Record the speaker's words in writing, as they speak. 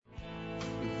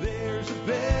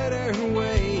better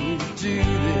way to do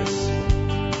this.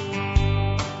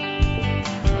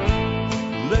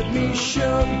 Let me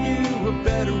show you a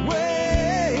better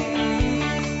way.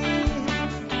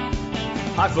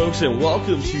 Hi, folks, and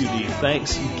welcome to the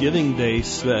Thanksgiving Day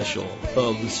special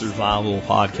of the Survival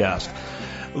Podcast.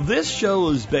 This show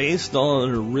is based on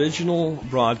an original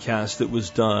broadcast that was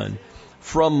done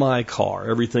from my car.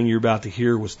 Everything you're about to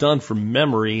hear was done from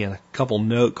memory and a couple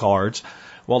note cards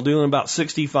while doing about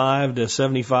 65 to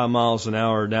 75 miles an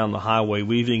hour down the highway,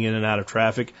 weaving in and out of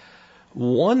traffic,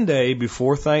 one day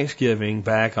before Thanksgiving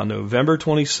back on November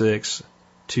 26,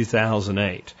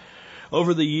 2008.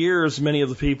 Over the years, many of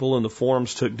the people in the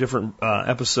forums took different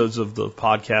episodes of the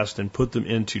podcast and put them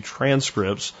into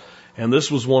transcripts, and this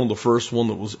was one of the first one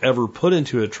that was ever put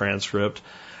into a transcript.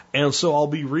 And so I'll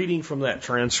be reading from that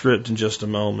transcript in just a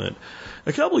moment.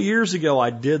 A couple of years ago, I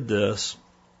did this.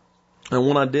 And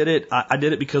when I did it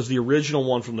because the original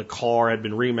one from the car had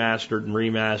been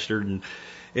remastered, and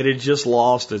it had just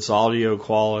lost its audio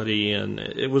quality. And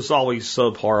it was always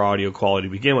subpar audio quality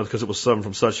to begin with because it was something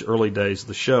from such early days of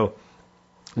the show.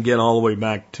 Again, all the way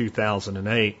back to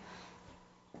 2008.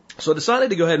 So I decided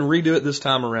to go ahead and redo it this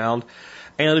time around.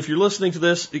 And if you're listening to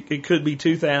this, it could be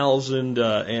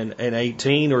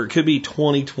 2018 or it could be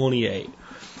 2028.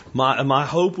 My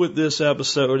hope with this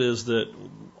episode is that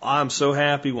I'm so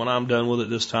happy when I'm done with it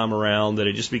this time around that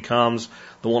it just becomes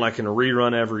the one I can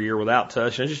rerun every year without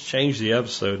touching. I just change the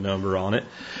episode number on it.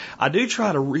 I do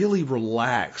try to really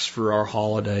relax for our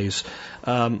holidays.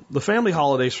 The family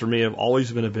holidays for me have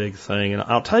always been a big thing, and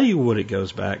I'll tell you what it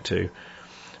goes back to.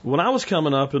 When I was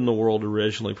coming up in the world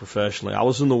originally professionally, I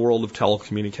was in the world of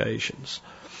telecommunications.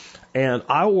 And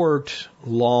I worked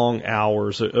long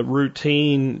hours, a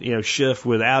routine, shift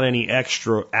without any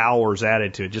extra hours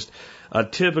added to it. Just a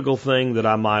typical thing that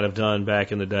I might have done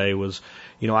back in the day was,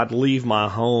 I'd leave my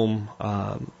home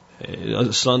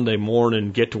Sunday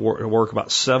morning, get to work about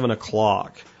 7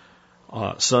 o'clock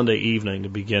Sunday evening to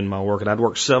begin my work. And I'd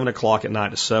work 7 o'clock at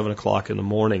night to 7 o'clock in the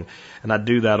morning. And I'd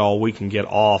do that all week and get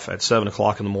off at 7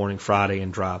 o'clock in the morning Friday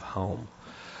and drive home.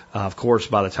 Of course,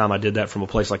 by the time I did that from a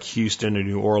place like Houston or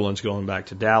New Orleans going back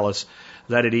to Dallas,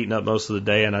 that had eaten up most of the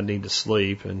day and I'd need to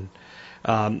sleep. And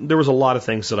there was a lot of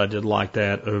things that I did like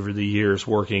that over the years,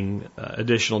 working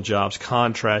additional jobs,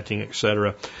 contracting,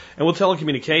 etc. And with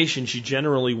telecommunications, you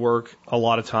generally work a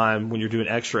lot of time when you're doing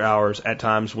extra hours at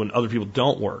times when other people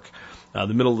don't work.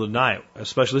 The middle of the night,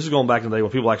 especially, this is going back in the day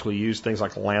when people actually used things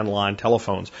like landline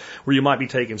telephones, where you might be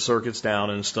taking circuits down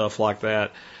and stuff like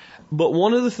that. But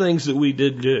one of the things that we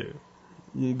did do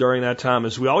during that time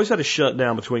is we always had a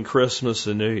shutdown between Christmas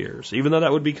and New Year's. Even though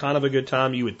that would be kind of a good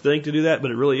time, you would think to do that,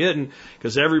 but it really isn't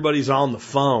because everybody's on the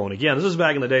phone. Again, this is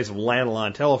back in the days of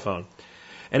landline telephone.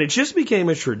 And it just became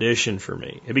a tradition for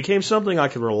me. It became something I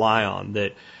could rely on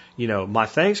that, my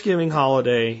Thanksgiving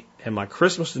holiday and my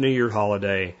Christmas and New Year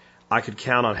holiday, I could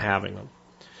count on having them.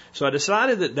 So I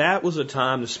decided that was a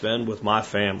time to spend with my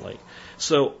family.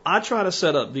 So I try to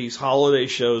set up these holiday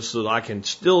shows so that I can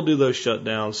still do those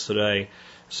shutdowns today,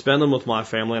 spend them with my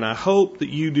family, and I hope that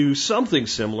you do something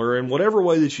similar in whatever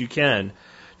way that you can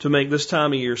to make this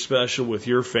time of year special with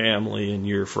your family and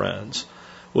your friends.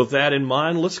 With that in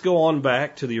mind, let's go on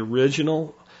back to the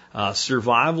original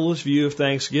survivalist view of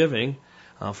Thanksgiving,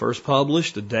 first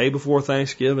published the day before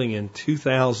Thanksgiving in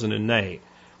 2008.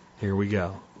 Here we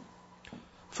go.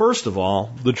 First of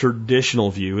all, the traditional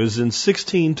view is in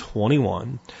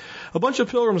 1621. A bunch of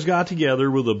pilgrims got together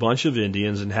with a bunch of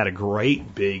Indians and had a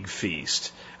great big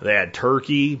feast. They had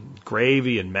turkey,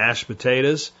 gravy, and mashed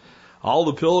potatoes. All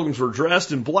the pilgrims were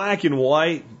dressed in black and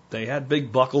white. They had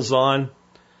big buckles on.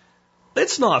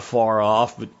 It's not far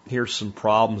off, but here's some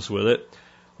problems with it.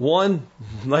 One,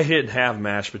 they didn't have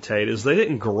mashed potatoes. They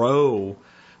didn't grow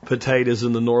potatoes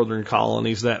in the northern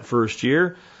colonies that first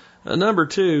year. Number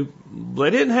two,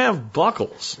 they didn't have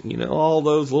buckles. All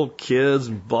those little kids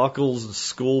and buckles and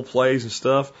school plays and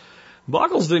stuff.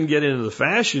 Buckles didn't get into the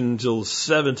fashion until the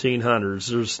 1700s.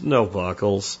 There's no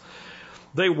buckles.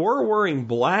 They were wearing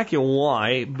black and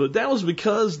white, but that was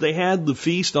because they had the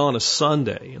feast on a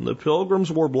Sunday. And the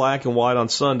pilgrims wore black and white on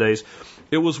Sundays.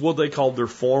 It was what they called their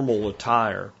formal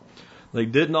attire. They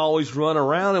didn't always run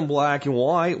around in black and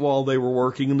white while they were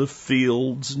working in the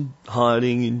fields and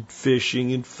hunting and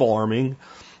fishing and farming.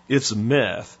 It's a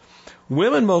myth.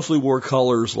 Women mostly wore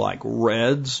colors like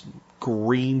reds,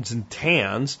 greens, and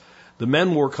tans. The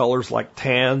men wore colors like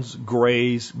tans,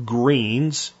 grays,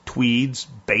 greens, tweeds,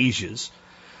 beiges.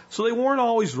 So they weren't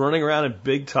always running around in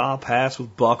big top hats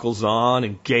with buckles on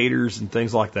and gaiters and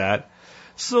things like that.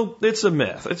 So it's a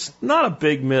myth. It's not a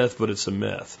big myth, but it's a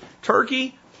myth.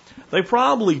 Turkey, They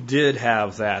probably did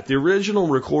have that. The original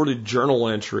recorded journal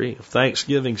entry of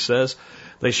Thanksgiving says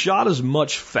they shot as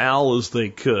much fowl as they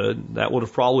could. That would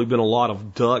have probably been a lot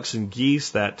of ducks and geese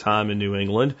that time in New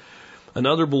England.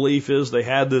 Another belief is they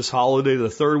had this holiday the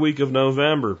third week of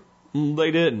November.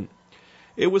 They didn't.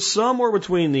 It was somewhere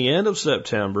between the end of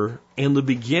September and the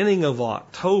beginning of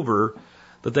October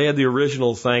that they had the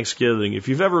original Thanksgiving. If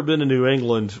you've ever been to New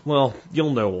England, well,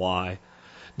 you'll know why.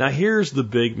 Now here's the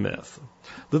big myth.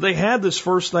 That they had this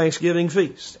first Thanksgiving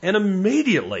feast, and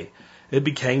immediately it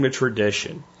became a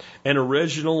tradition, an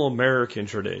original American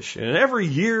tradition. And every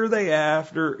year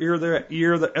thereafter,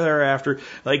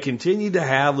 they continued to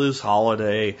have this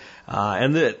holiday,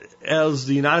 and that as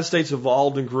the United States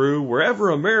evolved and grew, wherever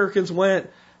Americans went,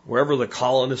 wherever the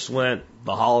colonists went,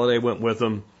 the holiday went with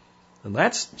them. And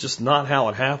that's just not how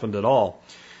it happened at all.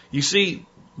 You see,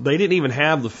 they didn't even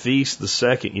have the feast the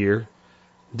second year.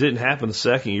 It didn't happen the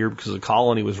second year because the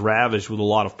colony was ravaged with a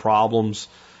lot of problems,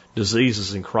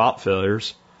 diseases, and crop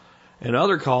failures. And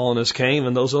other colonists came,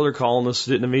 and those other colonists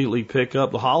didn't immediately pick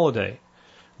up the holiday.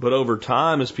 But over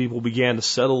time, as people began to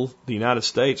settle the United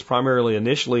States, primarily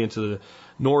initially into the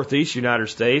northeast United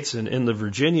States and in the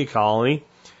Virginia colony,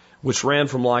 which ran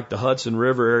from like the Hudson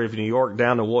River area of New York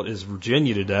down to what is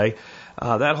Virginia today,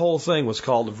 that whole thing was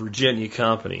called the Virginia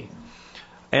Company.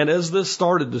 And as this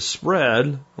started to spread,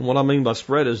 and what I mean by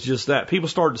spread is just that, people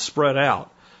started to spread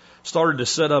out, started to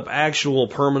set up actual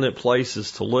permanent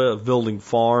places to live, building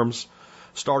farms,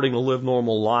 starting to live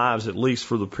normal lives, at least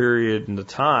for the period and the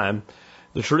time.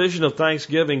 The tradition of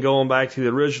Thanksgiving, going back to the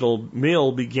original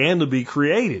meal, began to be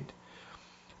created.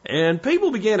 And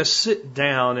people began to sit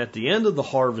down at the end of the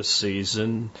harvest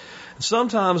season.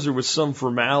 Sometimes there was some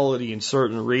formality in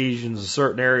certain regions, in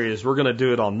certain areas. We're going to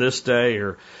do it on this day,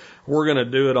 or we're going to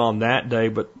do it on that day.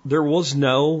 But there was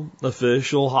no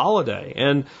official holiday.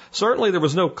 And certainly there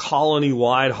was no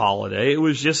colony-wide holiday. It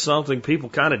was just something people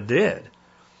kind of did.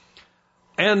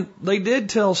 And they did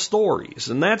tell stories.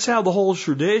 And that's how the whole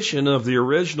tradition of the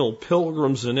original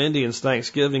Pilgrims and Indians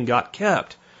Thanksgiving got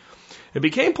kept. It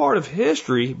became part of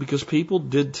history because people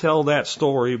did tell that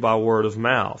story by word of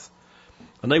mouth.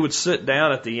 And they would sit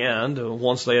down at the end,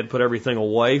 once they had put everything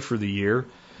away for the year,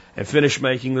 and finish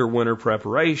making their winter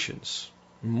preparations.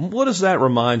 What does that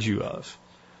remind you of?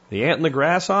 The ant and the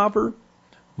grasshopper?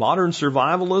 Modern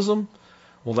survivalism?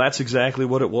 Well, that's exactly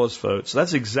what it was, folks.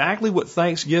 That's exactly what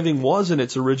Thanksgiving was in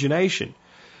its origination.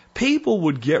 People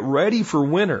would get ready for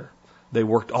winter. They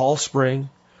worked all spring.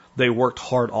 They worked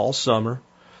hard all summer.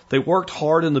 They worked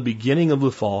hard in the beginning of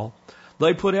the fall.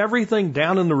 They put everything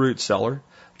down in the root cellar.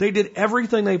 They did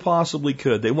everything they possibly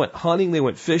could. They went hunting, they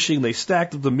went fishing, they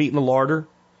stacked up the meat in the larder.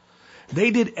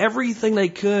 They did everything they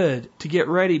could to get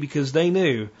ready because they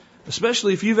knew,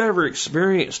 especially if you've ever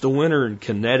experienced a winter in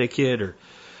Connecticut or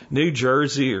New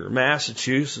Jersey or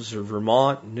Massachusetts or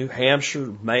Vermont, New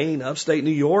Hampshire, Maine, upstate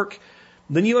New York,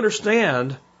 then you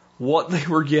understand what they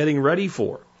were getting ready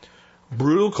for.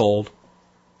 Brutal cold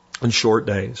and short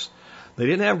days. They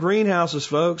didn't have greenhouses,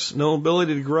 folks, no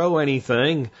ability to grow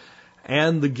anything,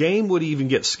 and the game would even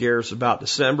get scarce about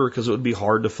December because it would be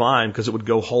hard to find because it would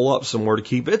go hole up somewhere to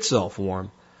keep itself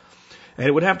warm. And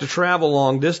it would have to travel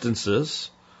long distances,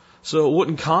 so it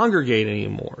wouldn't congregate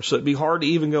anymore. So it'd be hard to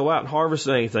even go out and harvest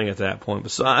anything at that point.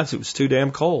 Besides, it was too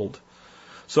damn cold.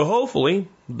 So hopefully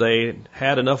they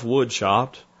had enough wood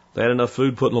chopped, they had enough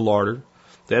food put in the larder,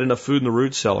 they had enough food in the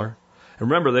root cellar. And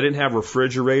remember, they didn't have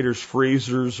refrigerators,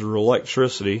 freezers, or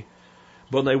electricity.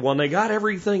 But when they got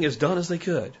everything as done as they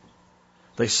could,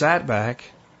 they sat back,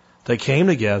 they came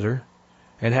together,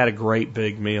 and had a great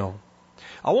big meal.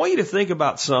 I want you to think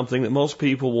about something that most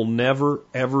people will never,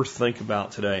 ever think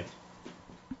about today.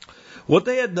 What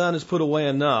they had done is put away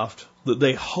enough that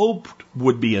they hoped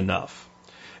would be enough.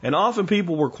 And often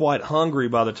people were quite hungry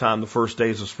by the time the first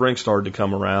days of spring started to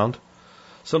come around.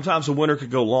 Sometimes the winter could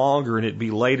go longer and it'd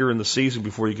be later in the season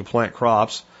before you could plant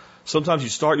crops. Sometimes you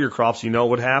start your crops, you know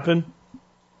what happened?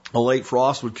 A late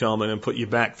frost would come in and put you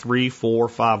back 3, 4,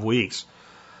 5 weeks.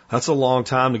 That's a long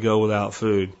time to go without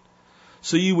food.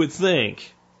 So you would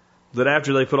think that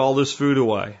after they put all this food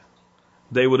away,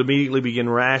 they would immediately begin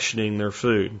rationing their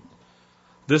food.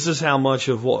 This is how much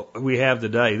of what we have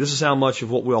today. This is how much of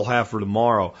what we'll have for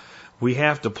tomorrow. We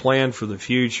have to plan for the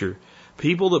future.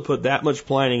 People that put that much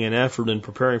planning and effort in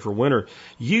preparing for winter,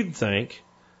 you'd think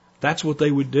that's what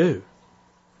they would do.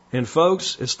 And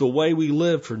folks, it's the way we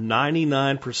lived for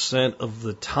 99% of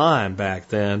the time back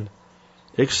then,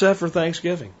 except for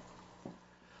Thanksgiving.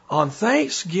 On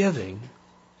Thanksgiving,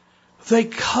 they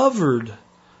covered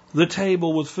the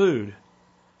table with food.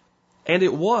 And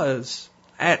it was,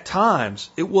 at times,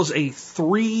 it was a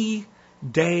 3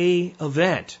 day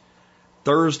event.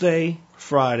 Thursday,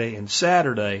 Friday, and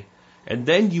Saturday. And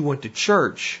then you went to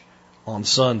church on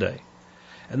Sunday.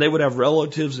 And they would have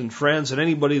relatives and friends, and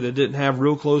anybody that didn't have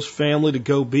real close family to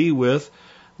go be with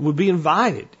would be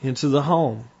invited into the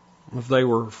home if they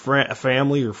were a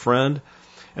family or friend.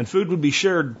 And food would be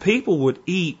shared. People would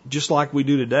eat just like we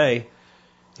do today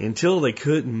until they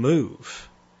couldn't move.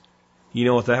 You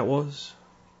know what that was?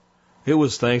 It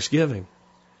was Thanksgiving.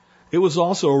 It was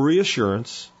also a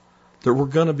reassurance that we're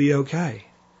going to be okay.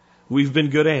 We've been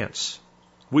good ants.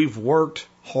 We've worked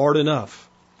hard enough.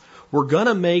 We're going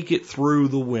to make it through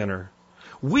the winter.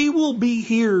 We will be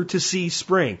here to see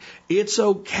spring. It's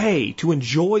okay to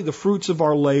enjoy the fruits of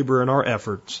our labor and our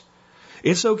efforts.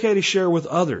 It's okay to share with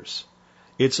others.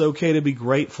 It's okay to be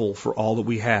grateful for all that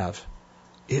we have.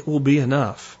 It will be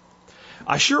enough.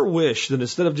 I sure wish that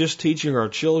instead of just teaching our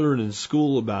children in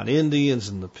school about Indians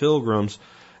and the Pilgrims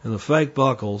and the fake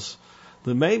buckles,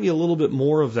 that maybe a little bit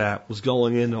more of that was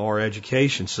going into our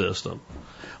education system.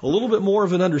 A little bit more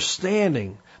of an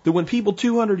understanding that when people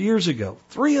 200 years ago,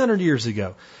 300 years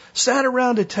ago, sat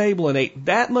around a table and ate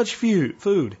that much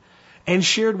food and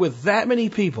shared with that many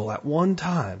people at one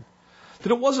time,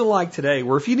 that it wasn't like today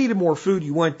where if you needed more food,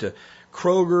 you went to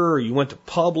Kroger or you went to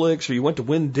Publix or you went to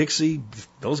Winn-Dixie.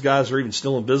 Those guys are even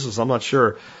still in business, I'm not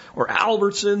sure. Or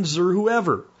Albertsons or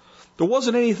whoever. There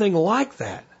wasn't anything like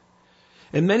that.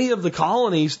 In many of the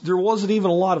colonies, there wasn't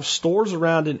even a lot of stores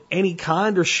around in any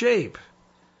kind or shape.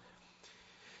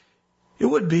 It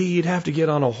would be you'd have to get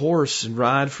on a horse and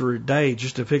ride for a day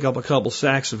just to pick up a couple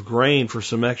sacks of grain for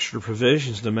some extra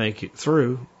provisions to make it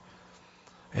through.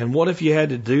 And what if you had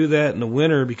to do that in the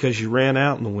winter because you ran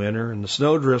out in the winter and the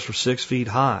snowdrifts were 6 feet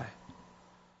high?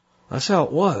 That's how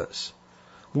it was.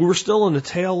 We were still in the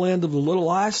tail end of the Little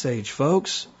Ice Age,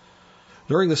 folks.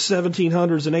 During the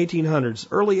 1700s and 1800s,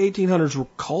 early 1800s were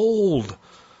cold,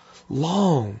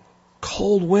 long,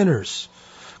 cold winters.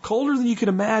 Colder than you could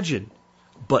imagine.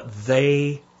 But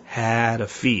they had a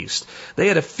feast. They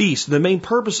had a feast. The main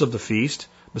purpose of the feast,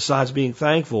 besides being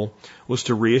thankful, was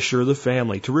to reassure the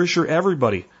family, to reassure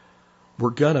everybody,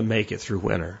 we're going to make it through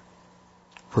winter.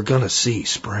 We're going to see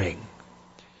spring.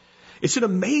 It's an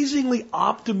amazingly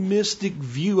optimistic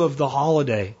view of the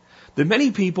holiday that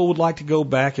many people would like to go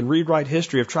back and rewrite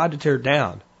history, have tried to tear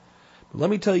down. But let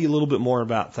me tell you a little bit more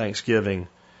about Thanksgiving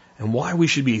and why we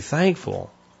should be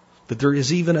thankful that there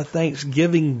is even a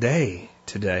Thanksgiving Day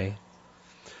today.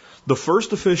 The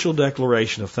first official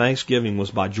declaration of Thanksgiving was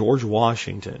by George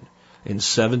Washington in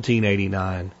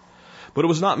 1789. But it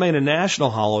was not made a national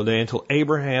holiday until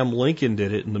Abraham Lincoln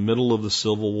did it in the middle of the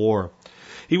Civil War.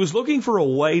 He was looking for a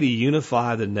way to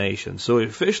unify the nation, so he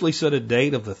officially set a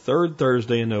date of the third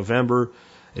Thursday in November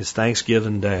as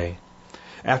Thanksgiving Day.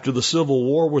 After the Civil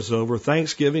War was over,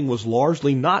 Thanksgiving was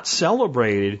largely not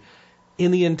celebrated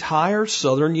in the entire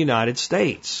southern United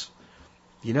States.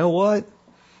 You know what?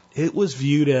 It was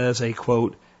viewed as a,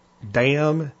 quote,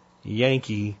 damn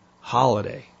Yankee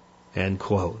holiday, end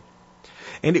quote.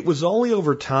 And it was only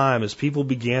over time as people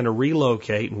began to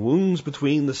relocate and wounds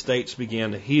between the states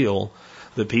began to heal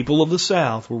that people of the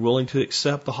South were willing to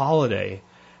accept the holiday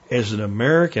as an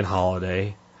American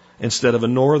holiday instead of a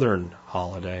Northern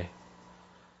holiday.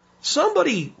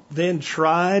 Somebody then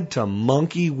tried to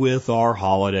monkey with our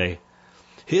holiday.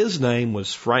 His name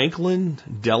was Franklin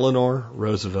Delano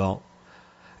Roosevelt.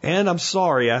 And I'm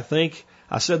sorry, I think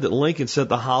I said that Lincoln set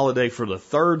the holiday for the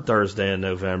third Thursday in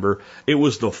November. It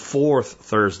was the fourth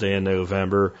Thursday in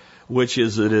November, which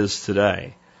is it is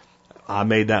today. I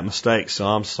made that mistake, so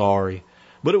I'm sorry.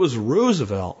 But it was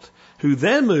Roosevelt who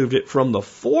then moved it from the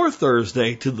fourth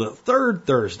Thursday to the third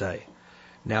Thursday.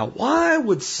 Now, why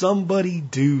would somebody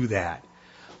do that?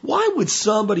 Why would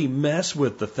somebody mess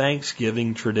with the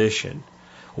Thanksgiving tradition?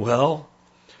 Well,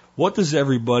 what does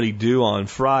everybody do on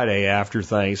Friday after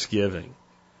Thanksgiving?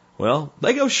 Well,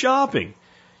 they go shopping.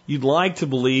 You'd like to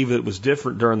believe it was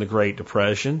different during the Great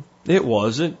Depression. It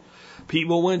wasn't.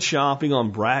 People went shopping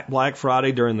on Black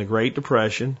Friday during the Great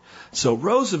Depression. So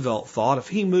Roosevelt thought if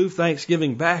he moved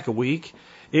Thanksgiving back a week,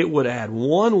 it would add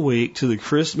 1 week to the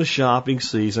Christmas shopping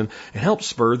season and help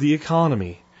spur the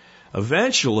economy.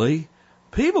 Eventually,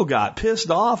 people got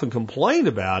pissed off and complained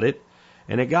about it,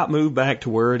 and it got moved back to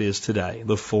where it is today,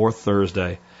 the fourth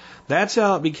Thursday. That's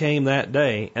how it became that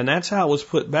day, and that's how it was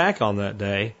put back on that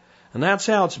day, and that's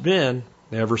how it's been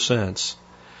ever since.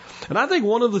 And I think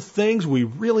one of the things we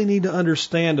really need to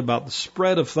understand about the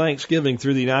spread of Thanksgiving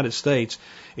through the United States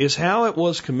is how it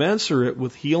was commensurate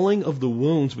with healing of the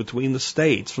wounds between the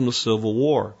states from the Civil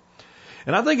War.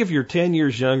 And I think if you're 10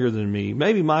 years younger than me,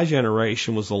 maybe my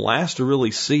generation was the last to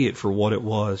really see it for what it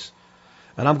was.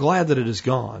 And I'm glad that it is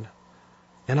gone.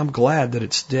 And I'm glad that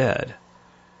it's dead.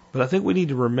 But I think we need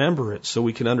to remember it so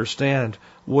we can understand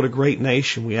what a great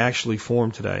nation we actually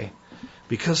formed today.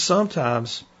 Because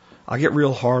sometimes I get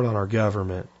real hard on our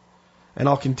government. And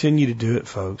I'll continue to do it,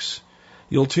 folks.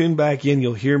 You'll tune back in,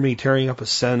 you'll hear me tearing up a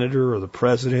senator or the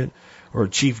president or a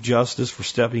chief justice for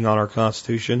stepping on our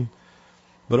Constitution.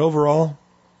 But overall,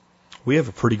 we have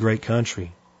a pretty great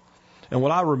country. And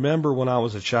what I remember when I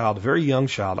was a child, a very young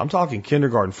child, I'm talking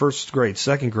kindergarten, first grade,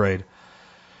 second grade,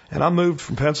 and I moved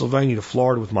from Pennsylvania to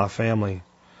Florida with my family.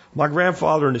 My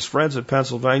grandfather and his friends in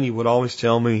Pennsylvania would always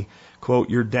tell me, quote,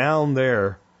 "You're down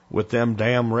there with them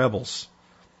damn rebels."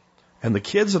 And the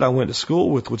kids that I went to school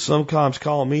with would sometimes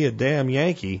call me a damn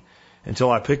Yankee until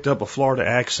I picked up a Florida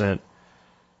accent.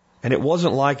 And it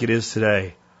wasn't like it is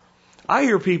today. I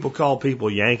hear people call people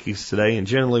Yankees today, and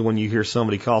generally when you hear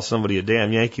somebody call somebody a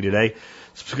damn Yankee today,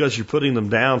 it's because you're putting them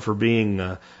down for being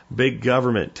a big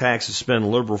government tax to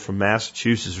spend liberal from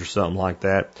Massachusetts or something like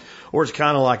that. Or it's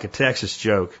kind of like a Texas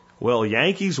joke. Well,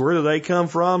 Yankees, where do they come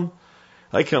from?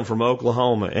 They come from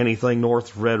Oklahoma. Anything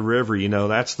north of Red River, you know,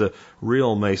 that's the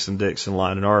real Mason-Dixon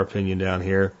line, in our opinion, down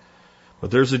here.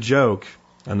 But there's a joke,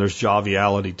 and there's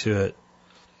joviality to it.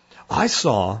 I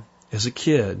saw, as a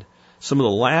kid, some of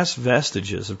the last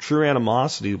vestiges of true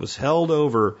animosity that was held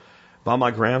over by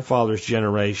my grandfather's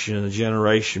generation and the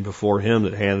generation before him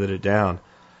that handed it down.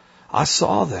 I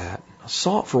saw that. I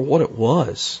saw it for what it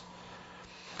was.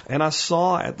 And I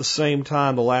saw at the same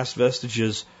time the last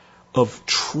vestiges of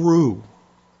true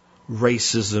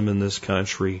racism in this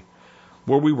country,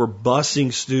 where we were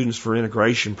busing students for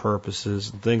integration purposes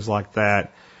and things like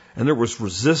that, and there was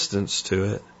resistance to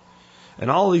it, and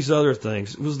all these other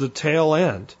things. It was the tail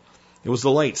end. It was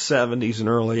the late 70s and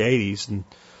early 80s, and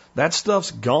that stuff's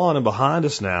gone and behind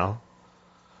us now.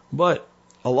 But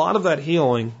a lot of that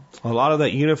healing, a lot of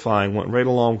that unifying went right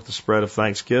along with the spread of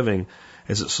Thanksgiving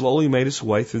as it slowly made its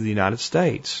way through the United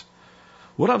States.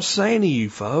 What I'm saying to you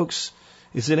folks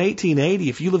is in 1880,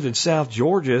 if you lived in South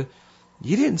Georgia,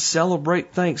 you didn't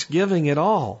celebrate Thanksgiving at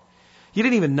all. You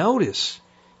didn't even notice.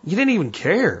 You didn't even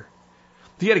care.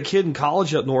 If you had a kid in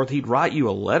college up north, he'd write you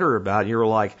a letter about it. You were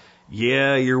like,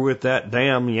 yeah, you're with that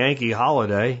damn Yankee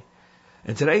holiday.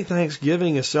 And today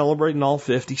Thanksgiving is celebrated in all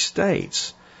 50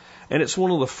 states. And it's one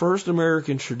of the first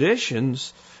American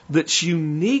traditions that's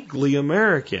uniquely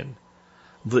American.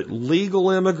 That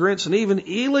legal immigrants and even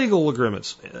illegal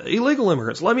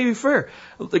immigrants, let me be fair,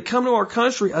 that come to our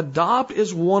country adopt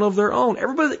as one of their own.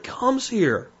 Everybody that comes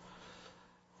here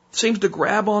seems to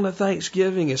grab on to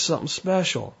Thanksgiving as something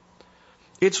special.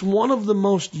 It's one of the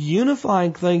most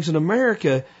unifying things in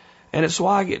America, and it's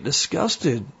why I get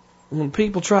disgusted when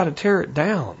people try to tear it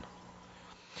down.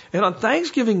 And on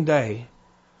Thanksgiving Day,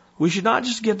 we should not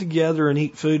just get together and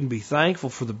eat food and be thankful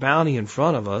for the bounty in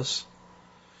front of us.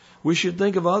 We should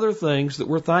think of other things that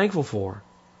we're thankful for.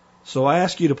 So I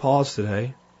ask you to pause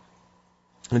today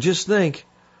and just think,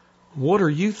 what are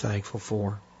you thankful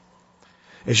for?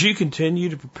 As you continue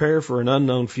to prepare for an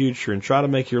unknown future and try to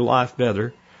make your life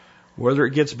better, whether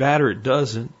it gets bad or it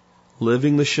doesn't,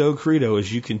 living the show credo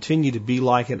as you continue to be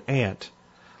like an ant,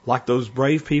 like those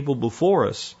brave people before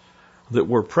us that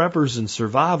were preppers and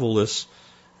survivalists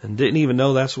and didn't even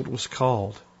know that's what it was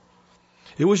called.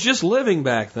 It was just living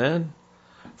back then.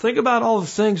 Think about all the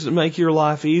things that make your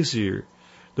life easier.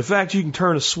 The fact you can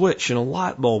turn a switch and a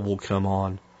light bulb will come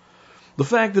on. The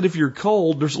fact that if you're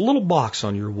cold, there's a little box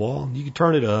on your wall. You can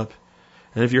turn it up.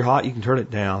 And if you're hot, you can turn it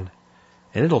down.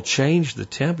 And it'll change the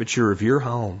temperature of your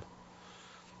home.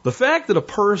 The fact that a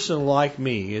person like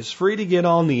me is free to get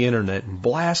on the internet and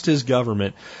blast his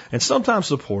government and sometimes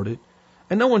support it,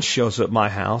 and no one shows up at my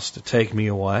house to take me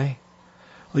away.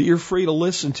 That you're free to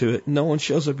listen to it and no one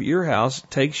shows up at your house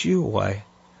and takes you away.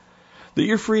 That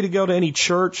you're free to go to any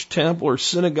church, temple, or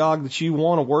synagogue that you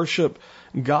want to worship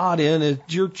God in.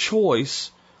 It's your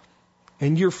choice,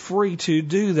 and you're free to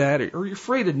do that, or you're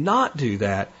free to not do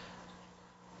that.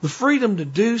 The freedom to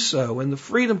do so and the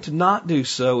freedom to not do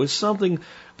so is something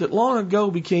that long ago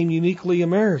became uniquely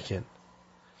American.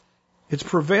 It's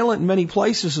prevalent in many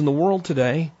places in the world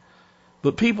today,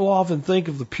 but people often think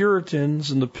of the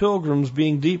Puritans and the Pilgrims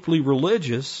being deeply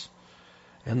religious,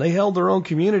 and they held their own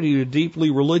community to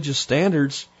deeply religious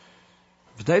standards,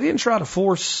 but they didn't try to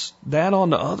force that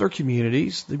onto other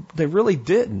communities. They really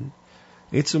didn't.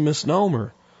 It's a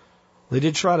misnomer. They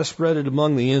did try to spread it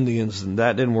among the Indians, and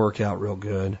that didn't work out real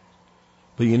good.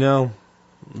 But you know,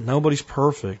 nobody's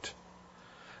perfect.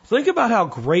 Think about how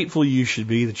grateful you should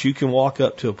be that you can walk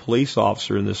up to a police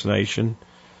officer in this nation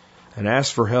and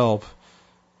ask for help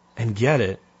and get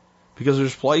it. Because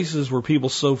there's places where people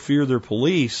so fear their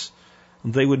police,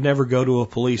 they would never go to a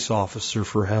police officer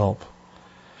for help.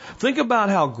 Think about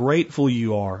how grateful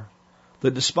you are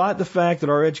that despite the fact that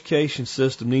our education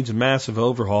system needs a massive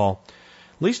overhaul,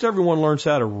 at least everyone learns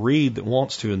how to read that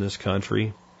wants to in this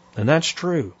country. And that's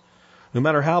true. No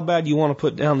matter how bad you want to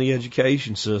put down the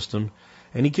education system,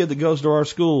 any kid that goes to our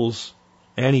schools,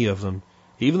 any of them,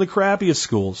 even the crappiest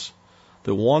schools,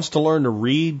 that wants to learn to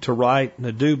read, to write, and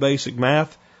to do basic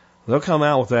math, they'll come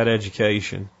out with that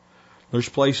education. There's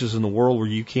places in the world where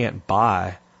you can't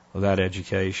buy that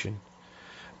education.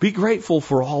 Be grateful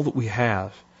for all that we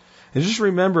have. And just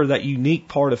remember that unique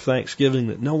part of Thanksgiving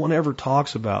that no one ever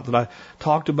talks about, that I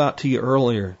talked about to you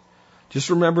earlier. Just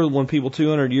remember when people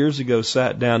 200 years ago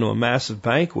sat down to a massive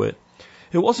banquet,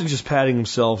 it wasn't just patting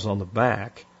themselves on the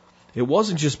back. It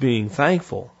wasn't just being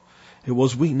thankful. It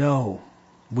was, we know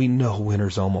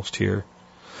winter's almost here.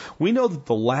 We know that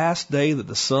the last day that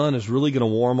the sun is really going to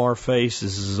warm our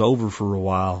faces is over for a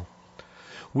while.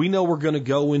 We know we're going to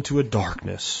go into a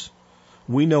darkness.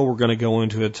 We know we're going to go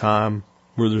into a time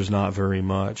where there's not very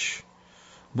much.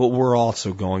 But we're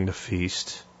also going to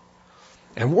feast.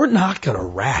 And we're not going to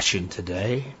ration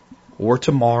today or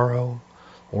tomorrow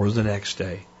or the next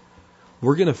day.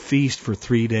 We're going to feast for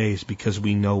 3 days because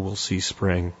we know we'll see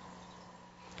spring.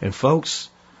 And folks,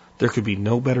 there could be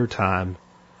no better time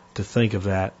to think of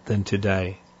that than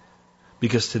today.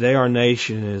 Because today our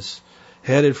nation is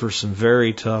headed for some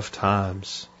very tough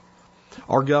times.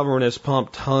 Our government has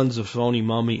pumped tons of phony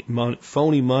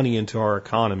money into our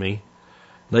economy.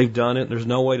 They've done it. There's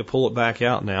no way to pull it back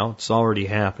out now. It's already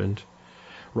happened.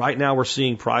 Right now we're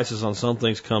seeing prices on some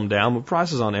things come down, but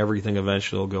prices on everything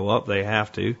eventually will go up. They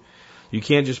have to. You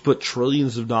can't just put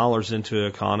trillions of dollars into an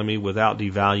economy without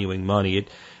devaluing money.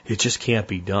 It just can't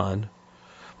be done.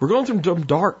 We're going through some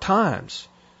dark times.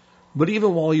 But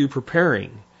even while you're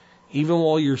preparing, even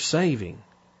while you're saving,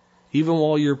 even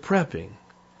while you're prepping,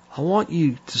 I want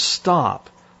you to stop,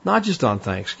 not just on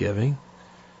Thanksgiving,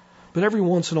 but every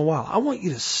once in a while. I want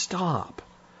you to stop.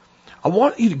 I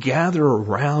want you to gather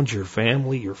around your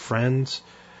family, your friends,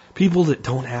 people that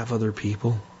don't have other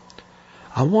people.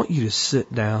 I want you to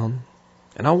sit down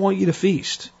and I want you to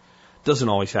feast. It doesn't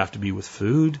always have to be with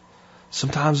food.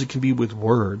 Sometimes it can be with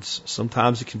words.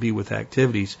 Sometimes it can be with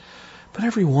activities. But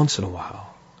every once in a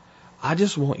while, I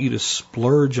just want you to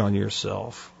splurge on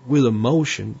yourself with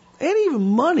emotion and even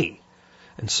money,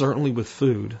 and certainly with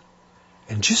food,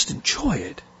 and just enjoy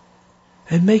it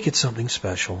and make it something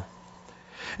special.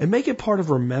 And make it part of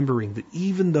remembering that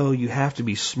even though you have to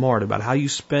be smart about how you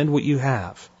spend what you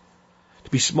have,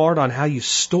 to be smart on how you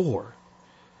store,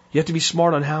 you have to be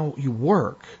smart on how you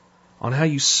work, on how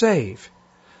you save,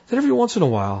 that every once in a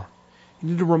while, you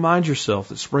need to remind yourself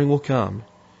that spring will come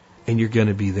and you're going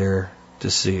to be there to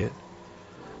see it.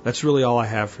 That's really all I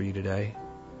have for you today.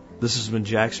 This has been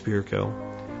Jack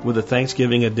Spirko with a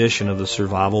Thanksgiving edition of the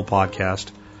Survival Podcast,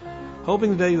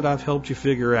 hoping today that I've helped you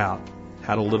figure out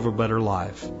how to live a better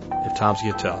life if times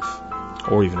get tough,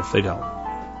 or even if they don't.